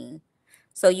to me.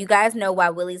 So you guys know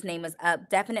why Willie's name is up.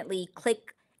 Definitely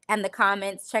click in the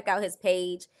comments, check out his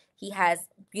page. He has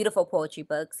beautiful poetry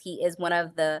books. He is one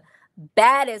of the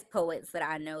baddest poets that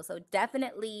I know. So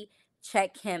definitely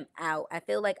check him out. I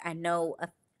feel like I know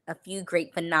a few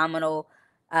great, phenomenal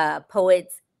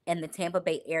poets in the Tampa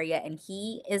Bay area, and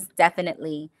he is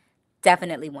definitely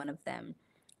one of them.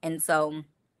 And so,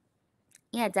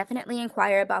 yeah, definitely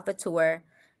inquire about the tour.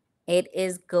 It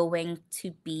is going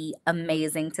to be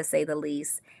amazing to say the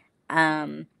least.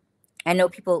 Um, I know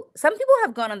some people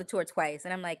have gone on the tour twice,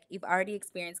 and I'm like, you've already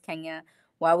experienced Kenya.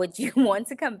 Why would you want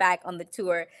to come back on the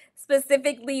tour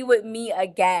specifically with me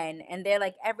again? And they're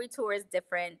like, every tour is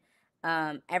different.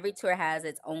 Every tour has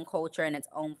its own culture and its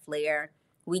own flair.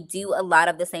 We do a lot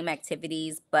of the same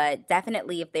activities, but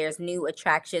definitely if there's new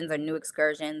attractions or new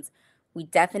excursions, we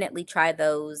definitely try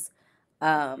those.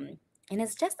 And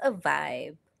it's just a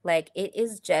vibe. Like, it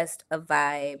is just a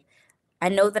vibe. I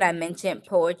know that I mentioned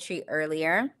poetry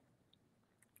earlier,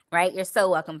 right? You're so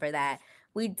welcome for that.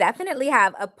 We definitely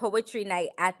have a poetry night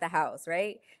at the house,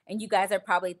 right? And you guys are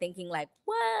probably thinking, like,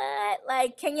 what?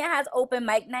 Like, Kenya has open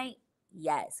mic night?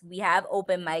 Yes, we have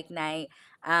open mic night.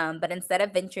 But instead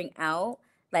of venturing out,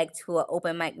 like to an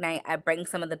open mic night, I bring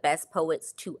some of the best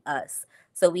poets to us.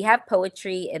 So we have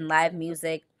poetry and live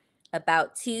music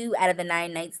about 2 out of the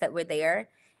 9 nights that we're there.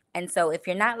 And so if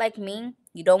you're not like me,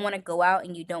 you don't want to go out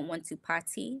and you don't want to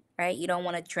party, right? You don't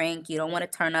want to drink, you don't want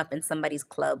to turn up in somebody's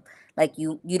club. Like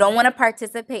you don't want to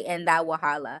participate in that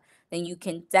wahala. Then you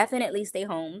can definitely stay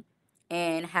home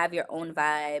and have your own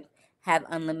vibe, have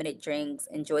unlimited drinks,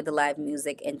 enjoy the live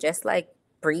music and just like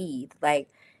breathe. Like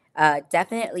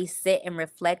definitely sit and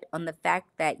reflect on the fact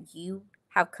that you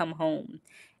have come home.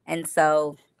 And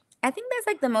so I think that's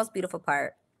like the most beautiful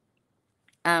part,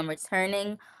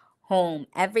 returning home.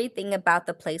 Everything about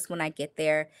the place when I get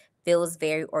there feels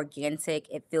very organic.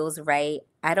 It feels right.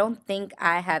 I don't think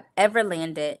I have ever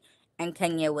landed in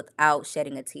Kenya without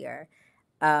shedding a tear.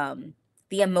 Um,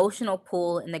 the emotional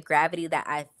pull and the gravity that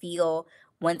I feel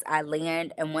once I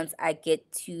land and once I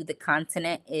get to the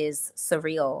continent is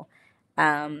surreal.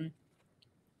 Um,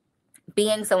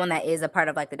 Being someone that is a part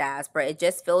of like the diaspora, it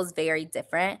just feels very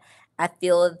different. I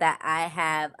feel that I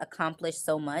have accomplished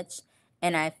so much,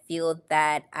 and I feel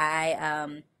that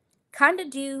I kind of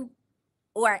do,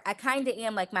 or I kind of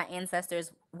am like my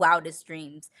ancestors' wildest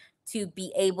dreams, to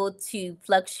be able to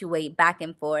fluctuate back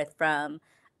and forth from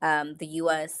the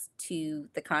U.S. to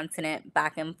the continent,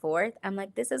 back and forth. I'm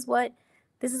like, this is what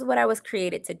I was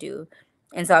created to do,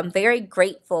 and so I'm very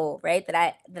grateful, right, that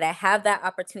I have that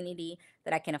opportunity,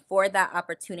 that I can afford that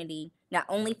opportunity, not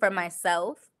only for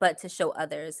myself but to show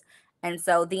others. And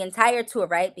so the entire tour,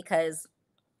 right, because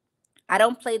I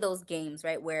don't play those games,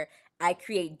 right, where I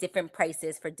create different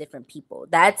prices for different people.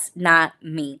 That's not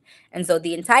me. And so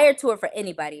the entire tour for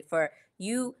anybody, for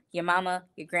you, your mama,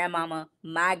 your grandmama,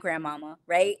 my grandmama,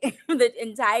 right? The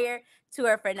entire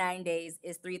tour for 9 days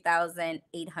is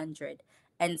 3,800.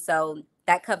 And so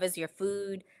that covers your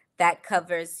food, that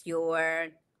covers your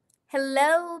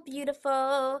hello,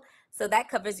 beautiful. So that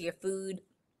covers your food,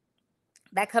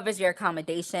 that covers your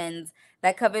accommodations,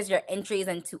 that covers your entries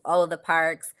into all of the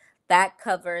parks, that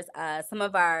covers some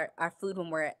of our food when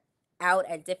we're out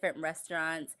at different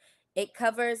restaurants. It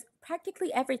covers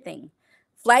practically everything.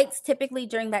 Flights typically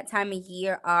during that time of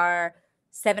year are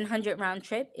 700 round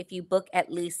trip if you book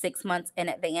at least 6 months in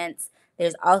advance.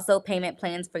 There's also payment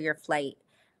plans for your flight,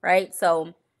 right?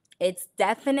 So it's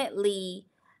definitely,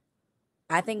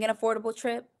 I think, an affordable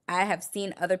trip. I have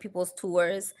seen other people's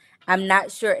tours. I'm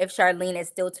not sure if Charlene is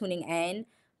still tuning in,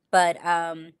 but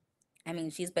I mean,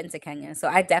 she's been to Kenya. So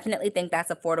I definitely think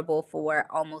that's affordable for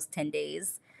almost 10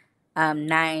 days,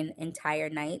 9 entire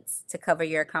nights to cover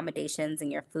your accommodations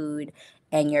and your food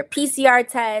and your PCR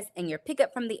test and your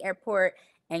pickup from the airport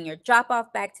and your drop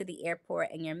off back to the airport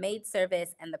and your maid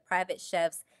service and the private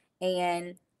chefs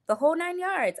and the whole 9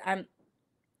 yards.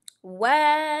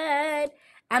 What?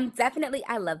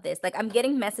 I love this. Like, I'm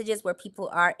getting messages where people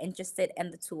are interested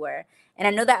in the tour. And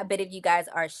I know that a bit of you guys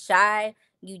are shy.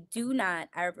 You do not,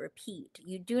 I repeat,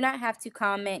 you do not have to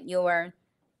comment your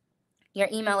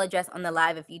email address on the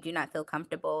live if you do not feel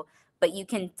comfortable, but you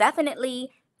can definitely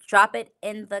drop it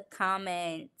in the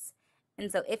comments.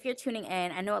 And so if you're tuning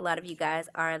in, I know a lot of you guys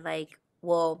are like,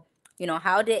 well,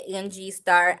 how did Angie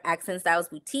start Accent Styles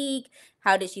Boutique?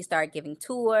 How did she start giving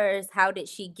tours? How did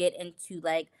she get into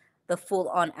like the full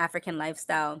on African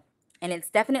lifestyle? And it's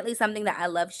definitely something that I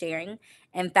love sharing.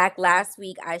 In fact, last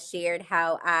week I shared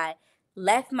how I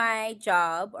left my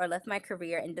job or left my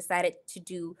career and decided to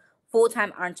do full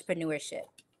time entrepreneurship,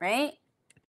 right?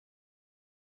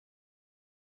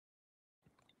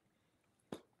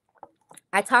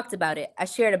 I talked about it, I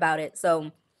shared about it.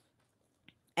 So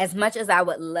as much as I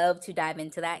would love to dive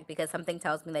into that because something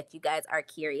tells me that you guys are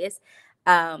curious,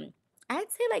 I'd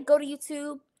say like go to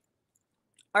YouTube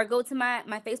or go to my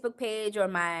Facebook page or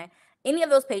my any of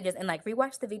those pages and like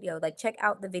rewatch the video. Like check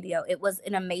out the video. It was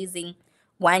an amazing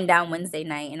wind down Wednesday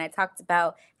night, and I talked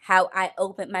about how I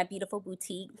opened my beautiful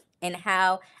boutique and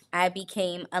how I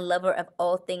became a lover of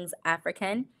all things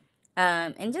African,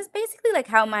 and just basically like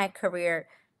how my career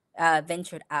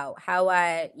ventured out, how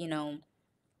I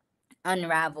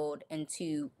unraveled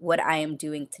into what I am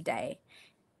doing today.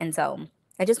 And so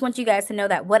I just want you guys to know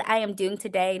that what I am doing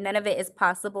today, none of it is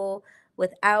possible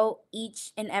without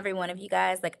each and every one of you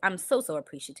guys. Like, I'm so, so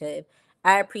appreciative.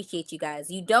 I appreciate you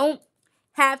guys. You don't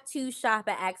have to shop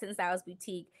at Accent Styles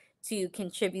Boutique to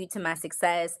contribute to my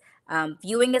success.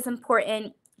 Viewing is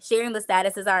important, sharing the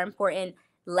statuses are important,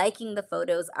 liking the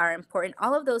photos are important.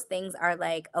 All of those things are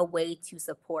like a way to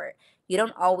support. You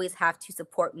don't always have to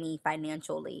support me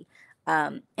financially.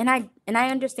 And I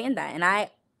understand that. And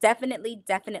I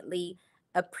definitely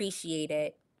appreciate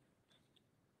it.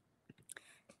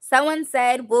 Someone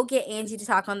said we'll get Angie to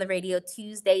talk on the radio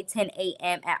Tuesday, 10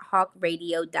 a.m. at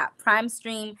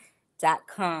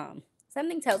hawkradio.primestream.com.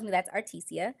 Something tells me that's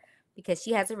Artesia because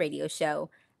she has a radio show.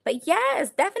 But yes,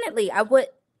 definitely, I would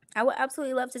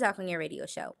absolutely love to talk on your radio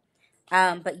show.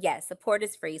 But yes, support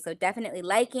is free. So definitely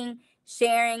liking,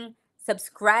 sharing,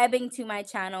 subscribing to my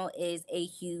channel is a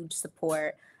huge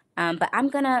support. But I'm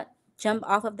gonna jump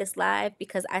off of this live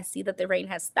because I see that the rain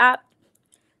has stopped.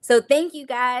 So thank you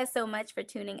guys so much for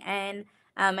tuning in.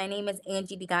 My name is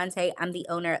Angie Digante. I'm the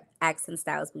owner of Accent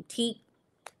Styles Boutique,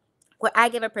 where I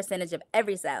give a percentage of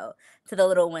every sale to the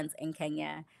little ones in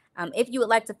Kenya. If you would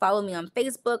like to follow me on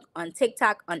Facebook, on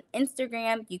TikTok, on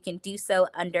Instagram, you can do so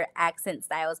under Accent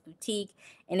Styles Boutique.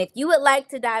 And if you would like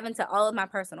to dive into all of my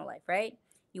personal life, right?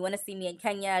 You want to see me in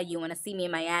Kenya, you want to see me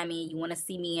in Miami, you want to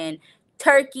see me in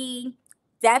Turkey,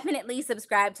 definitely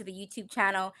subscribe to the YouTube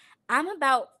channel. I'm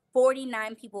about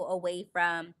 49 people away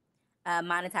from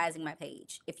monetizing my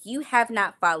page. If you have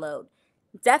not followed,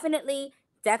 definitely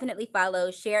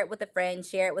follow, share it with a friend,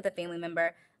 share it with a family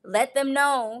member, let them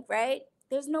know, right?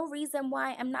 There's no reason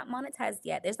why I'm not monetized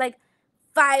yet. There's like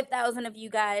 5,000 of you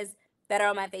guys that are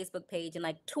on my Facebook page and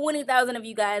like 20,000 of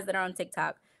you guys that are on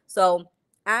TikTok. So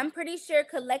I'm pretty sure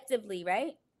collectively,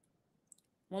 right,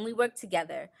 when we work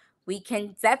together, we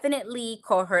can definitely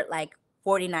cohort like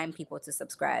 49 people to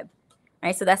subscribe. All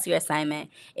right, so that's your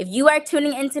assignment. If you are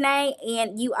tuning in tonight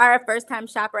and you are a first time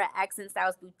shopper at Accent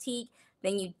Styles Boutique,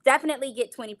 then you definitely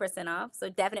get 20% off. So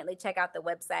definitely check out the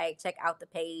website, check out the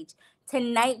page.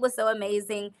 Tonight was so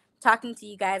amazing talking to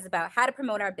you guys about how to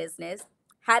promote our business,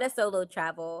 how to solo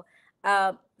travel,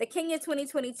 the Kenya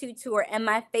 2022 tour, and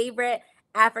my favorite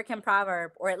African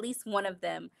proverb, or at least one of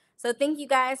them. So thank you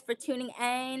guys for tuning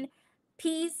in.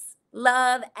 Peace,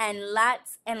 love, and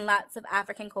lots of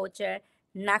African culture.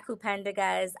 Nakupenda,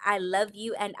 guys. I love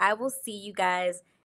you, and I will see you guys